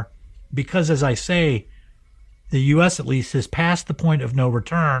more because, as I say, the U.S. at least has passed the point of no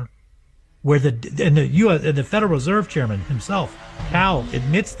return, where the Federal Reserve Chairman himself, Powell,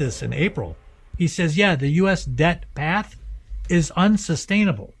 admits this in April. He says, yeah, the U.S. debt path is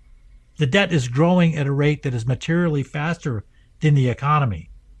unsustainable. The debt is growing at a rate that is materially faster than the economy.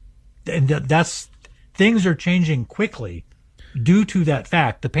 And things are changing quickly due to that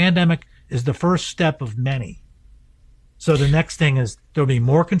fact. The pandemic is the first step of many. So the next thing is there'll be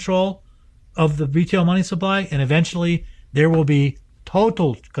more control of the retail money supply, and eventually there will be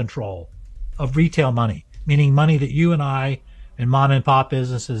total control of retail money, meaning money that you and I and mom and pop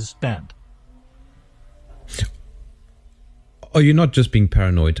businesses spend. Are you not just being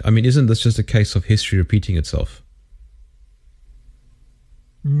paranoid? I mean, isn't this just a case of history repeating itself?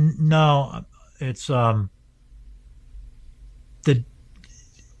 No, it's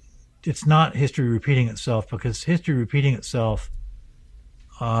it's not history repeating itself, because history repeating itself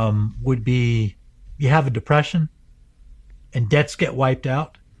would be you have a depression and debts get wiped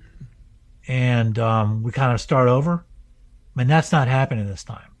out and we kind of start over. I mean, that's not happening this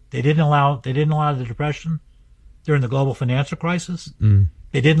time. They didn't allow the depression during the global financial crisis.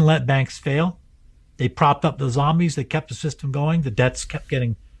 They didn't let banks fail. They propped up the zombies. They kept the system going. The debts kept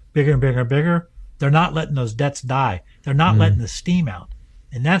getting bigger and bigger and bigger. They're not letting those debts die. They're not letting the steam out.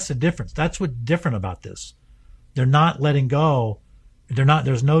 And that's the difference. That's what's different about this. They're not letting go.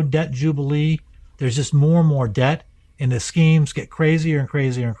 There's no debt jubilee. There's just more and more debt, and the schemes get crazier and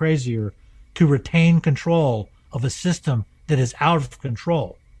crazier and crazier to retain control of a system that is out of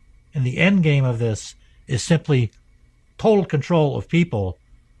control. And the end game of this is simply total control of people,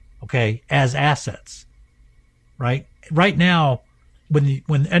 okay, as assets, right? Right now,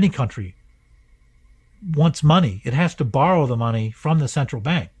 when any country wants money, it has to borrow the money from the central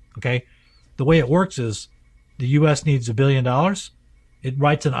bank, okay? The way it works is the U.S. needs $1 billion. It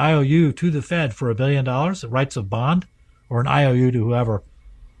writes an IOU to the Fed for $1 billion. It writes a bond or an IOU to whoever.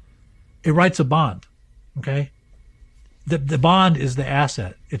 It writes a bond, okay? The bond is the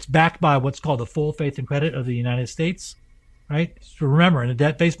asset. It's backed by what's called the full faith and credit of the United States, right? So remember, in a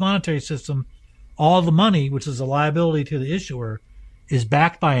debt-based monetary system, all the money, which is a liability to the issuer, is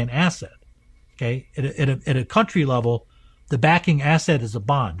backed by an asset, okay? At a country level, the backing asset is a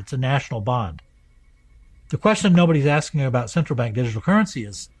bond. It's a national bond. The question nobody's asking about central bank digital currency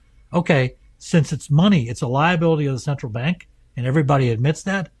is, okay, since it's money, it's a liability of the central bank, and everybody admits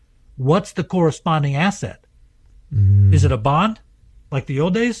that, what's the corresponding asset? Is it a bond, like the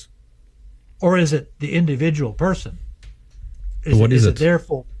old days? Or is it the individual person? Is it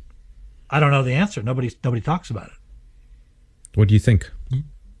therefore? I don't know the answer. Nobody talks about it. What do you think?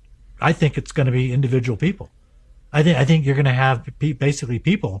 I think it's going to be individual people. I think you're going to have basically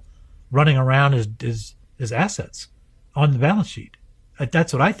people running around as assets on the balance sheet.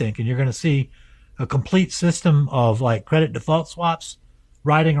 That's what I think. And you're going to see a complete system of like credit default swaps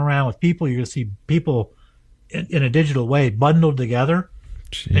riding around with people. You're going to see people in a digital way bundled together.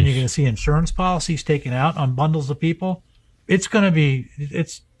 Jeez. And you're going to see insurance policies taken out on bundles of people. It's not going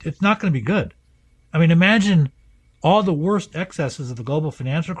to be good. I mean, imagine all the worst excesses of the global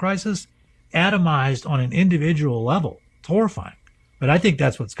financial crisis atomized on an individual level. It's horrifying. But I think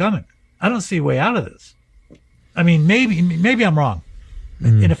that's what's coming. I don't see a way out of this. I mean, maybe I'm wrong.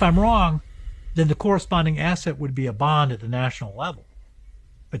 And if I'm wrong, then the corresponding asset would be a bond at the national level.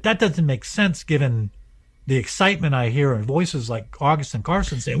 But that doesn't make sense given the excitement I hear in voices like August and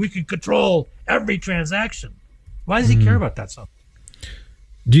Carson saying we can control every transaction. Why does he care about that stuff?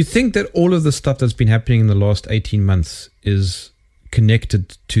 Do you think that all of the stuff that's been happening in the last 18 months is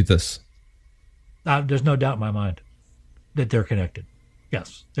connected to this? There's no doubt in my mind that they're connected.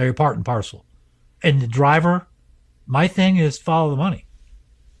 Yes, they're part and parcel. And the driver, my thing is follow the money.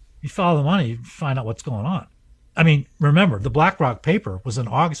 You follow the money, you find out what's going on. I mean, remember, the BlackRock paper was in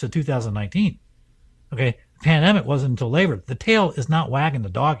August of 2019. Okay, the pandemic wasn't until later. The tail is not wagging the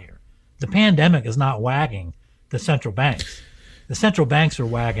dog here. The pandemic is not wagging the central banks. The central banks are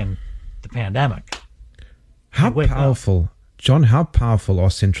wagging the pandemic. How powerful, John, how powerful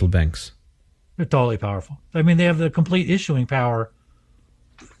are central banks? They're totally powerful. I mean, they have the complete issuing power.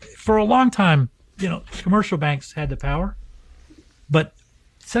 For a long time, commercial banks had the power, but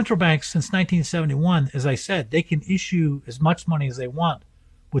central banks since 1971, as I said, they can issue as much money as they want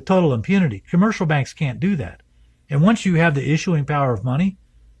with total impunity. Commercial banks can't do that. And once you have the issuing power of money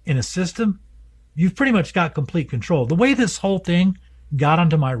in a system, you've pretty much got complete control. The way this whole thing got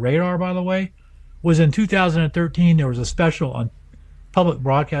onto my radar, by the way, was in 2013. There was a special on public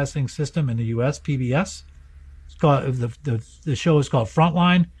broadcasting system in the U.S., PBS. It's called, the show is called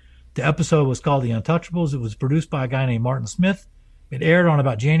Frontline. The episode was called The Untouchables. It was produced by a guy named Martin Smith. It aired on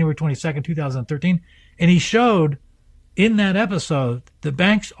about January 22nd, 2013. And he showed in that episode the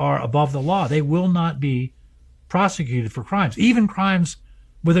banks are above the law. They will not be prosecuted for crimes, even crimes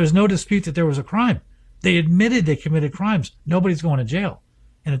where there's no dispute that there was a crime. They admitted they committed crimes. Nobody's going to jail.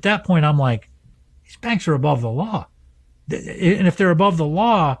 And at that point, I'm like, these banks are above the law. And if they're above the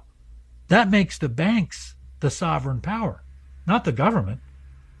law, that makes the banks the sovereign power, not the government.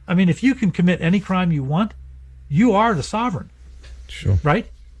 I mean, if you can commit any crime you want, you are the sovereign. Sure. Right?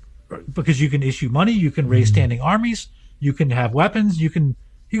 Because you can issue money, you can raise standing armies, you can have weapons, you can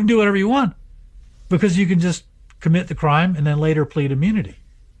do whatever you want. Because you can just commit the crime and then later plead immunity.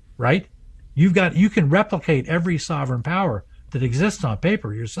 Right? You can replicate every sovereign power that exists on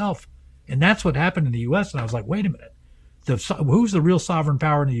paper yourself. And that's what happened in the US. And I was like, wait a minute. Who's the real sovereign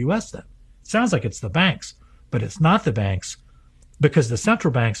power in the US then? It sounds like it's the banks, but it's not the banks, because the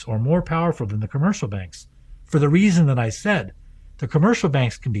central banks are more powerful than the commercial banks. For the reason that I said, the commercial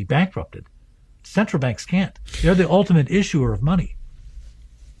banks can be bankrupted. Central banks can't. They're the ultimate issuer of money.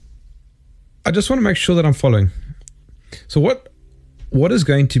 I just want to make sure that I'm following. So what is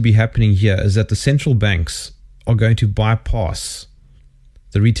going to be happening here is that the central banks are going to bypass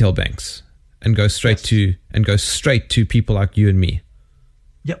the retail banks and go straight to people like you and me.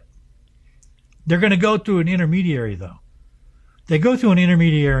 Yep. They're going to go through an intermediary, though. They go through an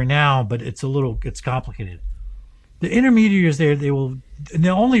intermediary now, but it's complicated. The intermediaries there, and the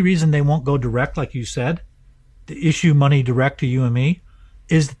only reason they won't go direct, like you said, to issue money direct to you and me,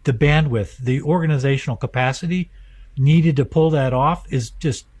 is the bandwidth, the organizational capacity needed to pull that off is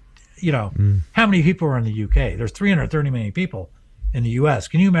just, how many people are in the UK? There's 330 million people in the US.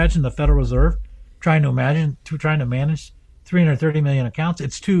 Can you imagine the Federal Reserve trying to manage 330 million accounts?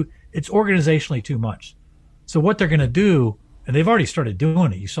 It's organizationally too much. So what they're going to do, and they've already started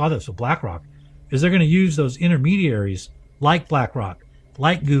doing it, you saw this with BlackRock, is they're going to use those intermediaries like BlackRock,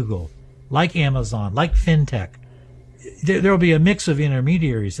 like Google, like Amazon, like FinTech. There will be a mix of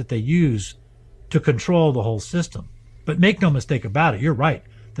intermediaries that they use to control the whole system. But make no mistake about it, you're right.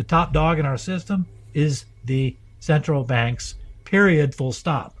 The top dog in our system is the central banks, period, full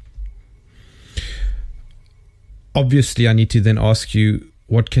stop. Obviously, I need to then ask you,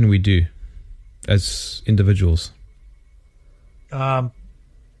 what can we do as individuals?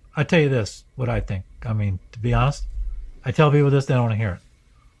 I tell you this, what I think. I mean, to be honest, I tell people this, they don't want to hear it.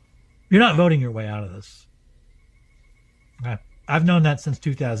 You're not voting your way out of this. Okay? I've known that since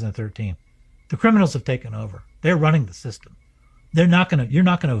 2013. The criminals have taken over. They're running the system. You're not going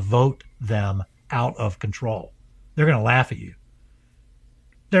to vote them out of control. They're going to laugh at you.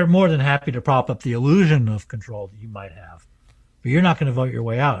 They're more than happy to prop up the illusion of control that you might have. But you're not going to vote your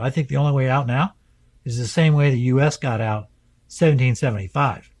way out. I think the only way out now is the same way the U.S. got out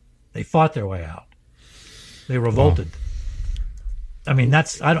 1775. They fought their way out. They revolted. Wow. I mean,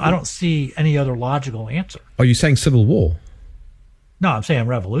 I don't see any other logical answer. Are you saying civil war? No, I'm saying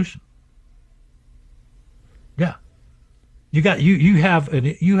revolution. Yeah. You have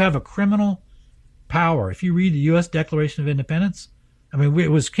a criminal power. If you read the U.S. Declaration of Independence, I mean, it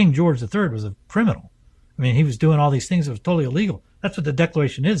was King George III was a criminal. I mean, he was doing all these things that was totally illegal. That's what the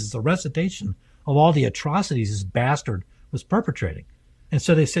Declaration is. It's a recitation of all the atrocities this bastard was perpetrating. And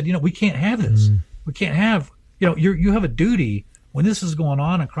so they said, we can't have this. We can't have, you have a duty when this is going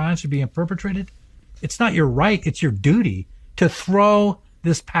on and crimes are being perpetrated. It's not your right. It's your duty to throw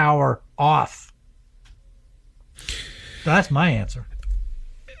this power off. So that's my answer.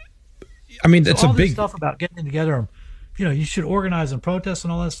 I mean, so it's all a big this stuff about getting together and, you should organize and protest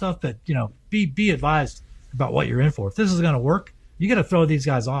and all that stuff, but, be advised about what you're in for. If this is going to work, you got to throw these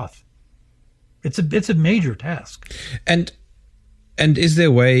guys off. It's a major task. And is there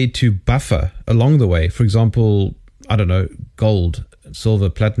a way to buffer along the way? For example, I don't know, gold, silver,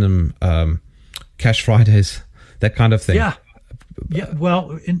 platinum, cash Fridays, that kind of thing. Yeah. Yeah.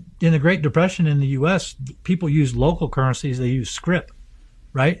 Well, in the Great Depression in the U.S., people used local currencies. They used scrip,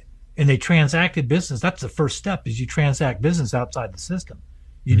 right? And they transacted business. That's the first step, is you transact business outside the system.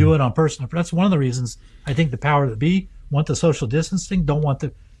 You do it on personal. That's one of the reasons I think the power that be want the social distancing, don't want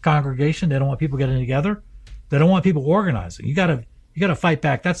the congregation. They don't want people getting together. They don't want people organizing. You got to fight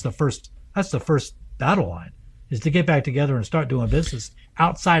back. That's the first battle line, is to get back together and start doing business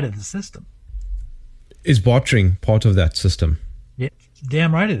outside of the system. Is bartering part of that system? Yeah,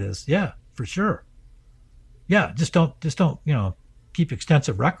 damn right it is. Yeah, for sure. Yeah, just don't keep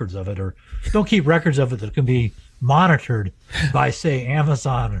extensive records of it, or don't keep records of it that can be monitored by, say,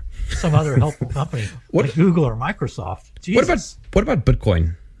 Amazon or some other helpful company like Google or Microsoft. Jesus. What about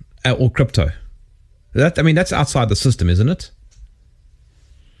Bitcoin or crypto? That's outside the system, isn't it?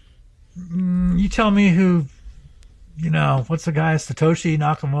 You tell me who, what's the guy, Satoshi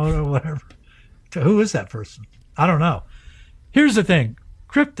Nakamoto, whatever. Who is that person? I don't know. Here's the thing,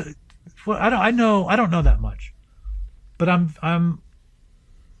 crypto. I don't know that much, but I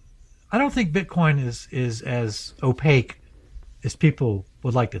don't think Bitcoin is as opaque as people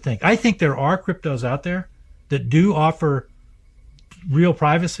would like to think. I think there are cryptos out there that do offer real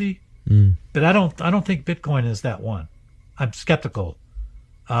privacy, but I don't think Bitcoin is that one. I'm skeptical.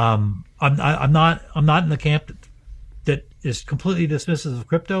 I'm not in the camp that is completely dismissive of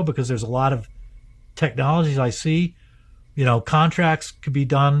crypto, because there's a lot of technologies I see. Contracts could be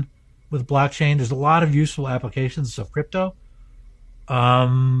done with blockchain. There's a lot of useful applications of crypto.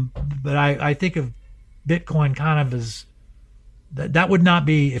 But I think of Bitcoin kind of as that would not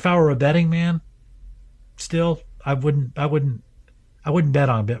be, if I were a betting man, still, I wouldn't bet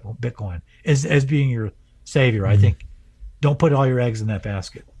on Bitcoin as being your savior. I think don't put all your eggs in that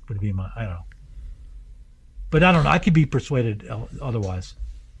basket would be I don't know. But I don't know. I could be persuaded otherwise.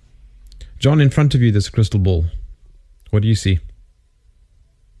 John, in front of you, there's a crystal ball. What do you see?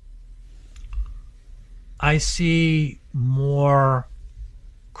 I see more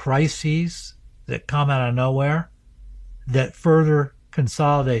crises that come out of nowhere that further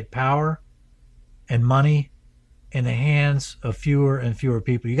consolidate power and money in the hands of fewer and fewer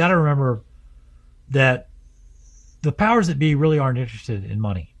people. You got to remember that the powers that be really aren't interested in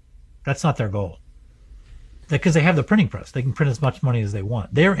money. That's not their goal. Because they have the printing press. They can print as much money as they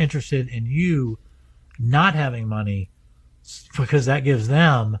want. They're interested in you not having money because that gives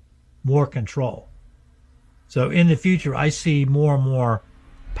them more control. So in the future, I see more and more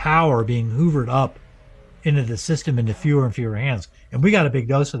power being hoovered up into the system into fewer and fewer hands. And we got a big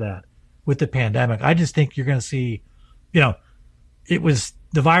dose of that with the pandemic. I just think you're going to see, it was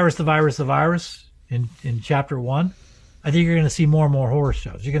the virus in chapter 1. I think you're going to see more and more horror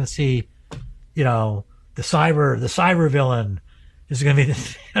shows. You're going to see, the cyber villain is going to be,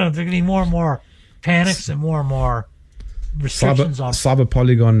 there's going to be more and more panics and more restrictions on cyber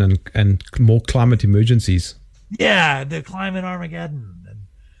polygon and more climate emergencies. Yeah, the climate Armageddon. And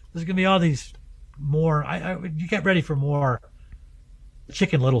there's going to be all these more. You get ready for more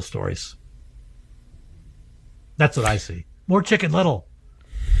Chicken Little stories. That's what I see. More Chicken Little.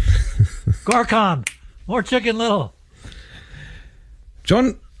 Garcon, more Chicken Little.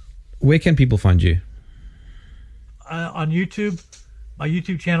 John, where can people find you? On YouTube. My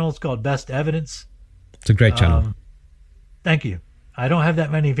YouTube channel is called Best Evidence. It's a great channel. Thank you. I don't have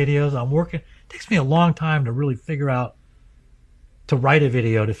that many videos. I'm working. It takes me a long time to really figure out, to write a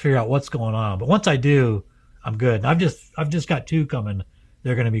video, to figure out what's going on. But once I do, I'm good. I've just got 2 coming.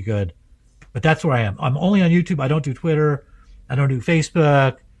 They're going to be good. But that's where I am. I'm only on YouTube. I don't do Twitter. I don't do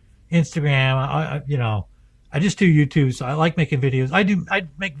Facebook, Instagram. I just do YouTube. So I like making videos. I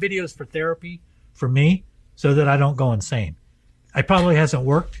make videos for therapy for me so that I don't go insane. It probably hasn't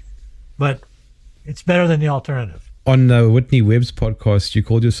worked, but it's better than the alternative. On Whitney Webb's podcast, you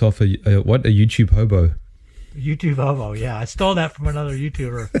called yourself a YouTube hobo. YouTube hobo, yeah. I stole that from another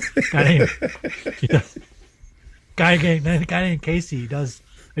YouTuber. Guy named Casey. He does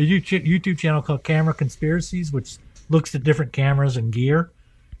a YouTube channel called Camera Conspiracies, which looks at different cameras and gear.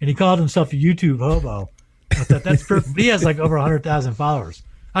 And he called himself a YouTube hobo. I thought that's perfect. He has like over 100,000 followers.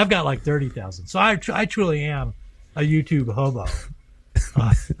 I've got like 30,000. So I truly am a YouTube hobo.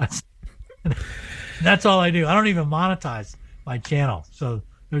 That's all I do. I don't even monetize my channel. So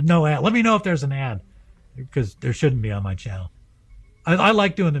there's no ad. Let me know if there's an ad, because there shouldn't be on my channel. I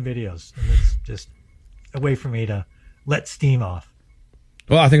like doing the videos, and it's just a way for me to let steam off.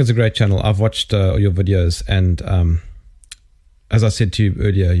 Well, I think it's a great channel. I've watched your videos, and as I said to you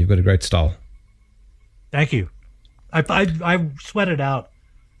earlier, you've got a great style. Thank you. I sweated out.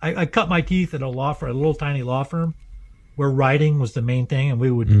 I cut my teeth at a little tiny law firm, where writing was the main thing, and we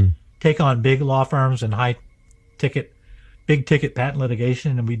would take on big law firms and big ticket patent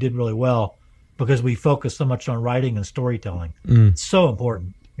litigation, and we did really well because we focused so much on writing and storytelling. It's so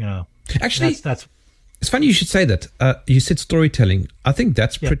important, Actually, that's it's funny you should say that. You said storytelling. I think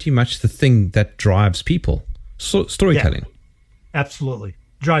that's pretty much the thing that drives people. Storytelling. Yeah, absolutely.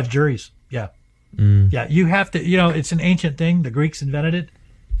 Drives juries. Yeah. Yeah. You have to, it's an ancient thing. The Greeks invented it.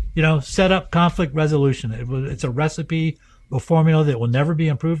 Set up conflict resolution. It's a recipe, a formula that will never be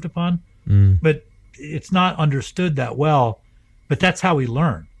improved upon, but it's not understood that well. But that's how we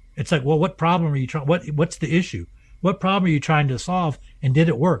learn. It's like, well, what problem are you trying? What's the issue? What problem are you trying to solve? And did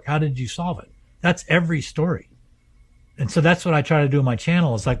it work? How did you solve it? That's every story. And so that's what I try to do on my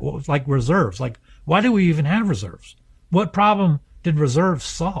channel. It's like reserves. Like, why do we even have reserves? What problem did reserves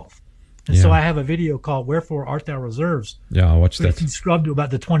solve? And so I have a video called "Wherefore Art Thou Reserves?" Yeah, I watched that. If you scrub to about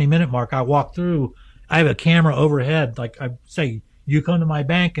the 20-minute mark, I walk through. I have a camera overhead. Like I say, you come to my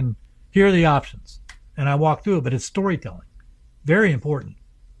bank and here are the options. And I walk through it, but it's storytelling. Very important.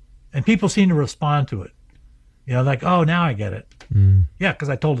 And people seem to respond to it. Like, oh, now I get it. Yeah, because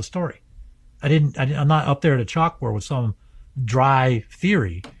I told a story. I'm not up there at a chalkboard with some dry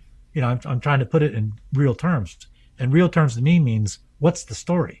theory. I'm trying to put it in real terms. And real terms to me means, what's the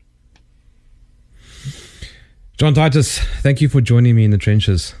story? John Titus, thank you for joining me in the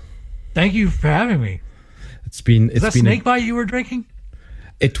trenches. Thank you for having me. It's been that snake bite you were drinking?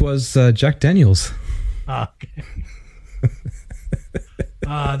 It was Jack Daniels. Okay.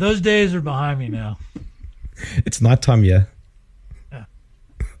 Those days are behind me now. It's nighttime, yeah.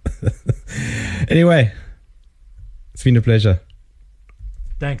 Anyway, it's been a pleasure.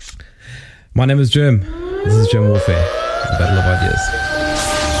 Thanks. My name is Germ. This is Germ Warfare, the Battle of Ideas.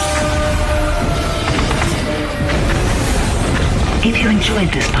 If you enjoyed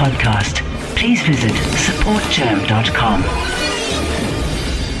this podcast, please visit supportgerm.com.